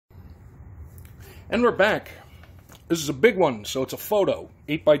And we're back. This is a big one, so it's a photo,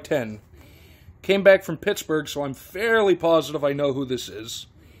 8x10. Came back from Pittsburgh, so I'm fairly positive I know who this is.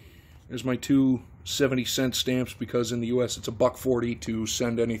 There's my two 70-cent stamps, because in the U.S. it's $1.40 to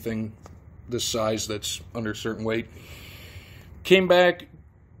send anything this size that's under a certain weight. Came back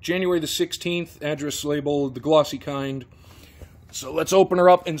January the 16th, address label, the glossy kind. So let's open her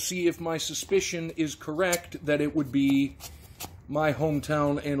up and see if my suspicion is correct that it would be my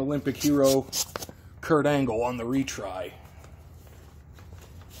hometown and Olympic hero, Kurt Angle, on the retry.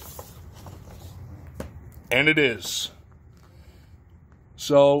 And it is.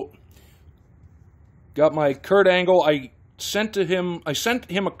 So, got my Kurt Angle. I sent him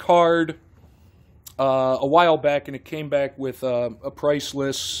a card a while back, and it came back with a price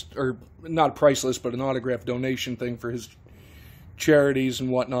list, or not a price list, but an autograph donation thing for his charities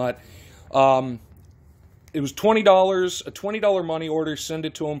and whatnot. It was $20, a $20 money order. Send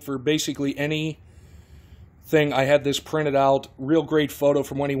it to him for basically any thing. I had this printed out. Real great photo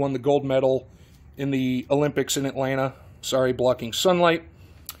from when he won the gold medal in the Olympics in Atlanta. Sorry, blocking sunlight.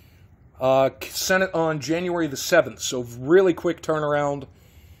 Sent it on January the 7th, so really quick turnaround.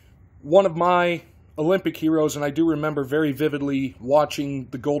 One of my Olympic heroes, and I do remember very vividly watching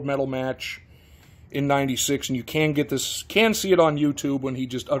the gold medal match in '96, and you can see it on YouTube when he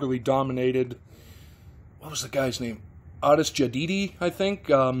just utterly dominated. What was the guy's name? Adis Jadidi, I think,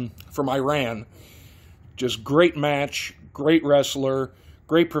 from Iran. Just great match, great wrestler,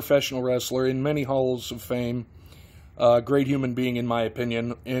 great professional wrestler in many halls of fame. Great human being, in my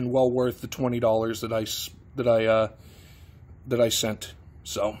opinion, and well worth the $20 that I sent.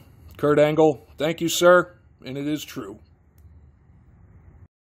 So, Kurt Angle, thank you, sir, and it is true.